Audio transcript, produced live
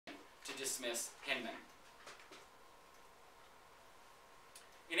to dismiss Hinman.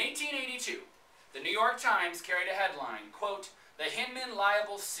 In 1882, the New York Times carried a headline, quote, "The Hinman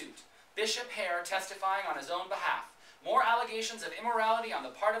Liable Suit. Bishop Hare testifying on his own behalf. More allegations of immorality on the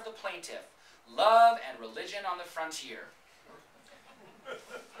part of the plaintiff. Love and religion on the frontier."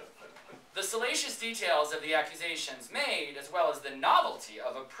 The salacious details of the accusations made, as well as the novelty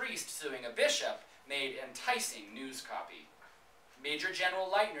of a priest suing a bishop, made enticing news copy. Major General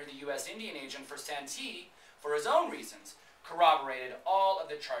Leitner, the U.S. Indian agent for Santee, for his own reasons, corroborated all of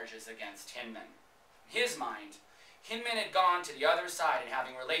the charges against Hinman. In his mind, Hinman had gone to the other side in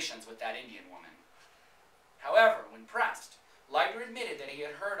having relations with that Indian woman. However, when pressed, Leitner admitted that he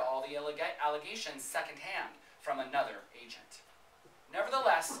had heard all the allegations secondhand from another agent.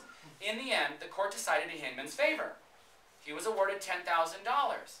 Nevertheless, in the end, the court decided in Hinman's favor. He was awarded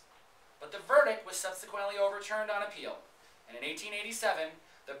 $10,000, but the verdict was subsequently overturned on appeal, and in 1887,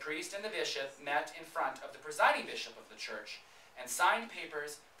 the priest and the bishop met in front of the presiding bishop of the church and signed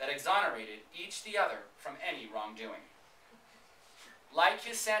papers that exonerated each the other from any wrongdoing. Like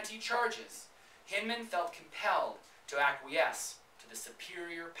his Santee charges, Hinman felt compelled to acquiesce to the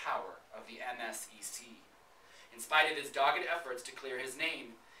superior power of the MSEC. In spite of his dogged efforts to clear his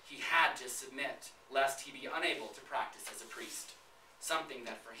name, he had to submit, lest he be unable to practice as a priest, something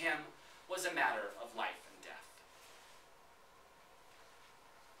that for him was a matter of life and death.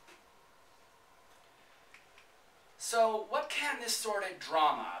 So what can this sordid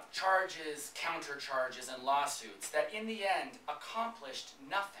drama of charges, countercharges, and lawsuits that in the end accomplished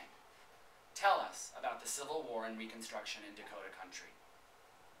nothing tell us about the Civil War and Reconstruction in Dakota Country?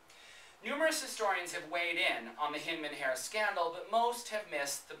 Numerous historians have weighed in on the Hinman-Hare scandal, but most have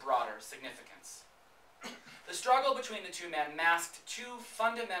missed the broader significance. The struggle between the two men masked two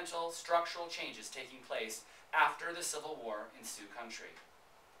fundamental structural changes taking place after the Civil War in Sioux Country.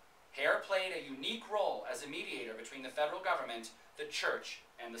 Hare played a unique role as a mediator between the federal government, the church,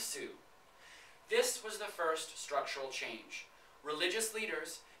 and the Sioux. This was the first structural change. Religious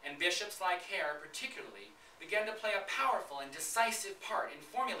leaders, and bishops like Hare particularly, began to play a powerful and decisive part in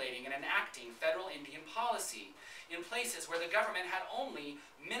formulating and enacting federal Indian policy in places where the government had only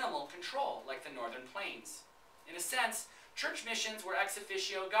minimal control, like the Northern Plains. In a sense, church missions were ex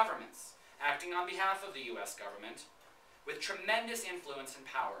officio governments, acting on behalf of the U.S. government, with tremendous influence and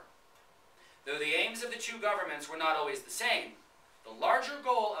power. Though the aims of the two governments were not always the same, the larger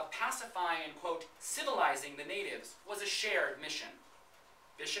goal of pacifying and, quote, civilizing the natives was a shared mission.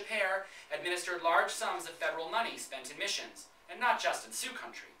 Bishop Hare administered large sums of federal money spent in missions, and not just in Sioux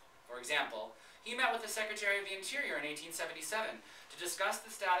Country. For example, he met with the Secretary of the Interior in 1877 to discuss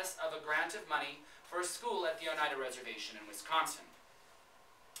the status of a grant of money for a school at the Oneida Reservation in Wisconsin.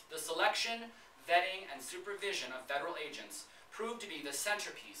 The selection, vetting, and supervision of federal agents proved to be the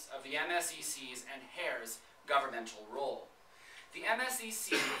centerpiece of the MSEC's and Hare's governmental role. The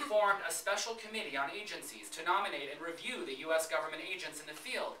MSEC formed a special committee on agencies to nominate and review the U.S. government agents in the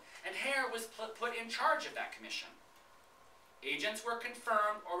field, and Hare was put in charge of that commission. Agents were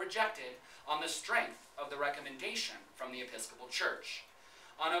confirmed or rejected on the strength of the recommendation from the Episcopal Church.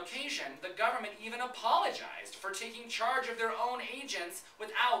 On occasion, the government even apologized for taking charge of their own agents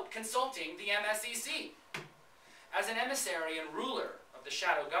without consulting the MSEC. As an emissary and ruler of the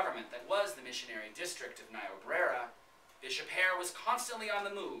shadow government that was the missionary district of Niobrara, Bishop Hare was constantly on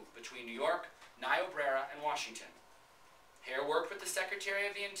the move between New York, Niobrara, and Washington. Hare worked with the Secretary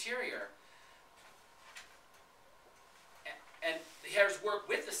of the Interior, and Hare's work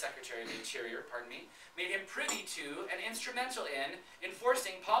with the Secretary of the Interior, made him privy to and instrumental in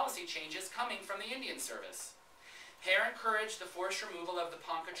enforcing policy changes coming from the Indian Service. Hare encouraged the forced removal of the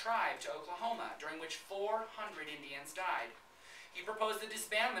Ponca tribe to Oklahoma, during which 400 Indians died. He proposed the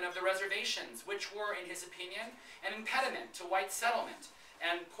disbandment of the reservations, which were, in his opinion, an impediment to white settlement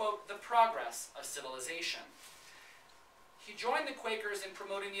and, quote, the progress of civilization. He joined the Quakers in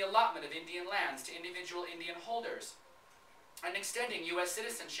promoting the allotment of Indian lands to individual Indian holders and extending U.S.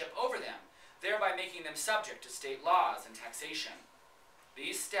 citizenship over them, thereby making them subject to state laws and taxation.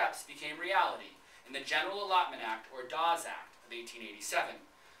 These steps became reality in the General Allotment Act, or Dawes Act, of 1887,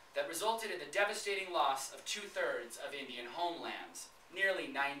 that resulted in the devastating loss of 2/3 of Indian homelands, nearly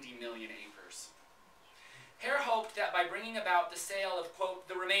 90 million acres. Hare hoped that by bringing about the sale of, quote,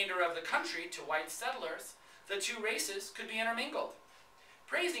 the remainder of the country to white settlers, the two races could be intermingled.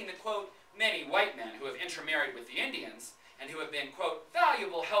 Praising the, quote, many white men who have intermarried with the Indians, and who have been, quote,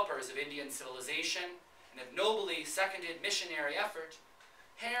 valuable helpers of Indian civilization, and have nobly seconded missionary effort,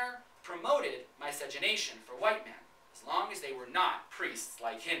 Hare promoted miscegenation for white men, as long as they were not priests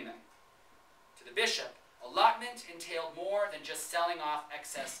like Hinman. To the bishop, Allotment entailed more than just selling off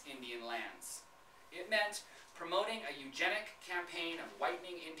excess Indian lands. It meant promoting a eugenic campaign of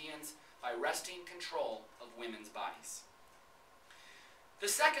whitening Indians by wresting control of women's bodies. The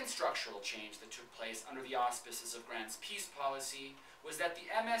second structural change that took place under the auspices of Grant's peace policy was that the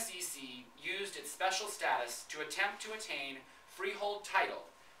MSEC used its special status to attempt to attain freehold title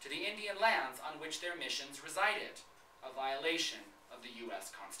to the Indian lands on which their missions resided, a violation of the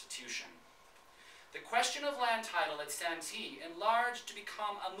U.S. Constitution. The question of land title at Santee enlarged to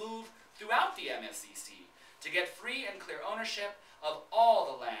become a move throughout the MSEC to get free and clear ownership of all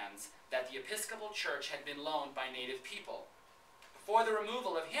the lands that the Episcopal Church had been loaned by native people. Before the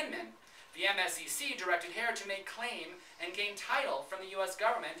removal of Hinman, the MSEC directed Hare to make claim and gain title from the U.S.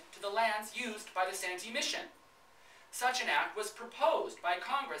 government to the lands used by the Santee Mission. Such an act was proposed by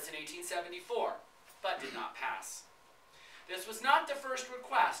Congress in 1874, but did not pass. This was not the first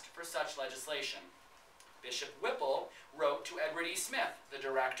request for such legislation. Bishop Whipple wrote to Edward E. Smith, the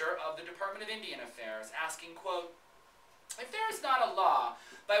director of the Department of Indian Affairs, asking, quote, "If there is not a law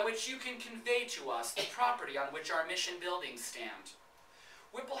by which you can convey to us the property on which our mission buildings stand."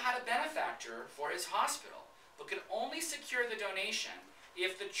 Whipple had a benefactor for his hospital, but could only secure the donation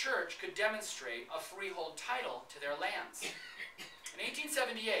if the church could demonstrate a freehold title to their lands. In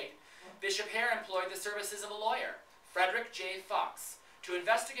 1878, Bishop Hare employed the services of a lawyer, Frederick J. Fox, to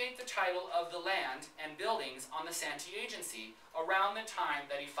investigate the title of the land and buildings on the Santee Agency around the time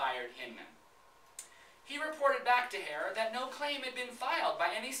that he fired Hinman. He reported back to Hare that no claim had been filed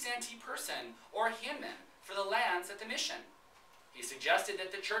by any Santee person or Hinman for the lands at the mission. He suggested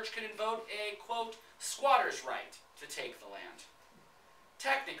that the church could invoke a, quote, squatter's right to take the land.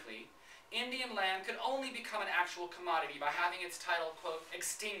 Technically, Indian land could only become an actual commodity by having its title, quote,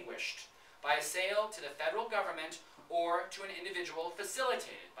 extinguished by a sale to the federal government or to an individual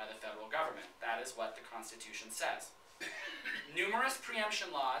facilitated by the federal government. That is what the Constitution says. Numerous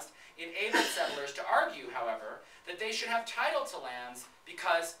preemption laws enabled settlers to argue, however, that they should have title to lands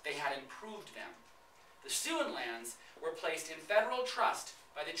because they had improved them. The Sioux lands were placed in federal trust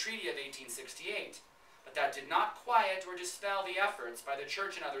by the Treaty of 1868, but that did not quiet or dispel the efforts by the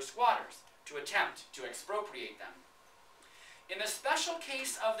church and other squatters to attempt to expropriate them. In the special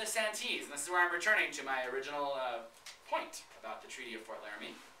case of the Santees, and this is where I'm returning to my original point about the Treaty of Fort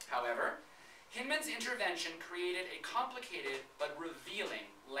Laramie, however, Hinman's intervention created a complicated but revealing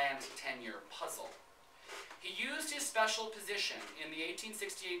land tenure puzzle. He used his special position in the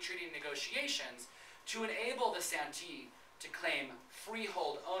 1868 treaty negotiations to enable the Santee to claim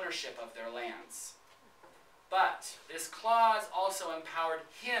freehold ownership of their lands. But this clause also empowered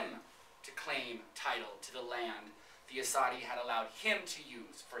him to claim title to the land the Asadi had allowed him to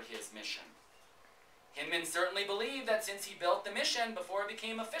use for his mission. Hinman certainly believed that since he built the mission before it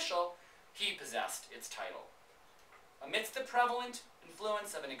became official, he possessed its title. Amidst the prevalent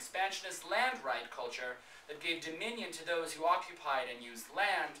influence of an expansionist land right culture that gave dominion to those who occupied and used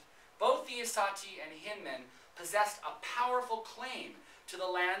land, both the Asati and Hinman possessed a powerful claim to the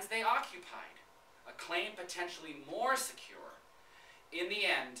lands they occupied, a claim potentially more secure, in the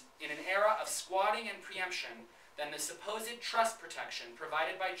end, in an era of squatting and preemption, than the supposed trust protection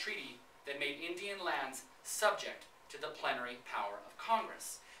provided by treaty that made Indian lands subject to the plenary power of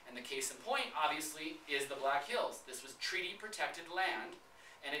Congress. And the case in point, obviously, is the Black Hills. This was treaty-protected land,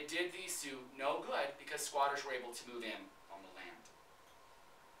 and it did the Sioux no good because squatters were able to move in on the land.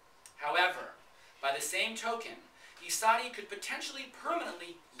 However, by the same token, Asadi could potentially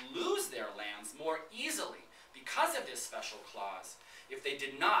permanently lose their lands more easily because of this special clause if they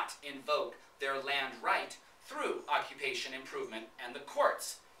did not invoke their land right through occupation improvement and the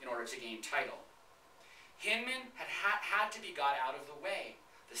courts in order to gain title. Hinman had to be got out of the way.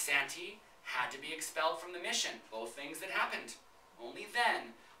 The Santee had to be expelled from the mission, both things that happened. Only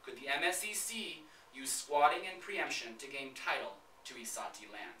then could the MSEC use squatting and preemption to gain title to Asati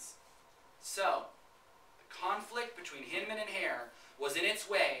lands. So, the conflict between Hinman and Hare was in its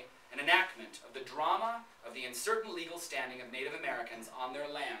way an enactment of the drama of the uncertain legal standing of Native Americans on their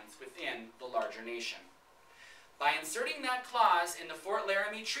lands within the larger nation. By inserting that clause in the Fort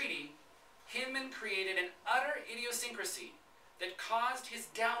Laramie Treaty, Hinman created an utter idiosyncrasy that caused his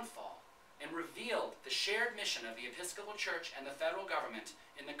downfall and revealed the shared mission of the Episcopal Church and the federal government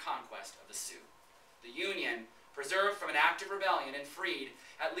in the conquest of the Sioux. The Union, preserved from an act of rebellion and freed,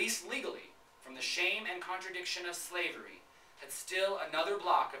 at least legally, from the shame and contradiction of slavery, had still another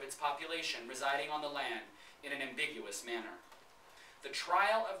block of its population residing on the land in an ambiguous manner. The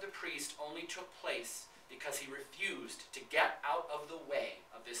trial of the priest only took place because he refused to get out of the way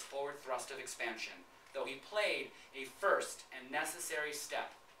of this forward thrust of expansion, though he played a first and necessary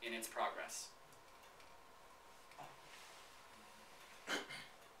step in its progress.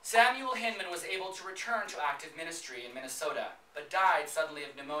 Samuel Hinman was able to return to active ministry in Minnesota, but died suddenly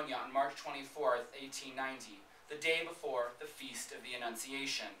of pneumonia on March 24th, 1890, the day before the Feast of the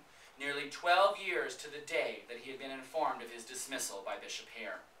Annunciation, nearly 12 years to the day that he had been informed of his dismissal by Bishop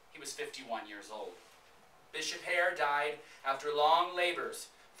Hare. He was 51 years old. Bishop Hare died after long labors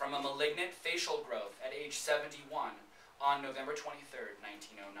from a malignant facial growth at age 71 on November 23rd,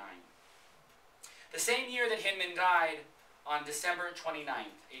 1909. The same year that Hinman died, on December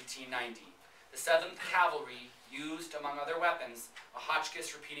 29th, 1890, the 7th Cavalry used, among other weapons, a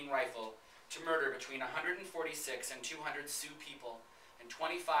Hotchkiss repeating rifle to murder between 146 and 200 Sioux people and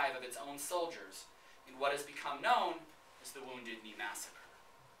 25 of its own soldiers in what has become known as the Wounded Knee Massacre.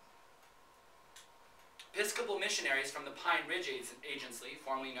 Episcopal missionaries from the Pine Ridge Agency,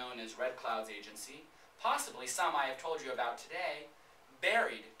 formerly known as Red Cloud's Agency, possibly some I have told you about today,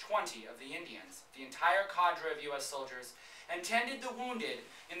 buried 20 of the Indians, the entire cadre of U.S. soldiers, and tended the wounded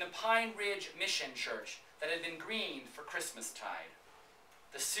in the Pine Ridge Mission Church that had been greened for Christmastide.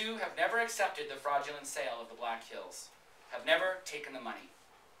 The Sioux have never accepted the fraudulent sale of the Black Hills, have never taken the money.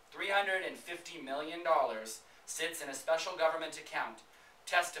 $350 million sits in a special government account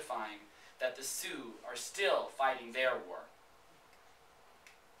testifying that the Sioux are still fighting their war.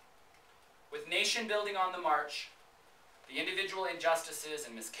 With nation building on the march, the individual injustices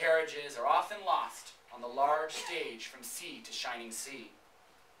and miscarriages are often lost on the large stage from sea to shining sea.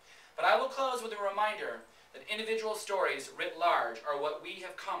 But I will close with a reminder that individual stories writ large are what we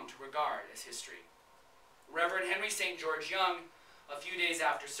have come to regard as history. Reverend Henry St. George Young, a few days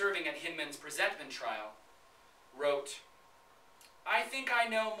after serving at Hinman's presentment trial, wrote, "I think I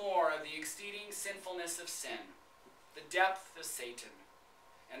know more of the exceeding sinfulness of sin, the depth of Satan,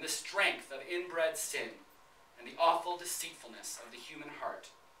 and the strength of inbred sin, and the awful deceitfulness of the human heart,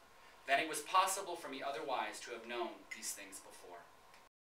 than it was possible for me otherwise to have known these things before."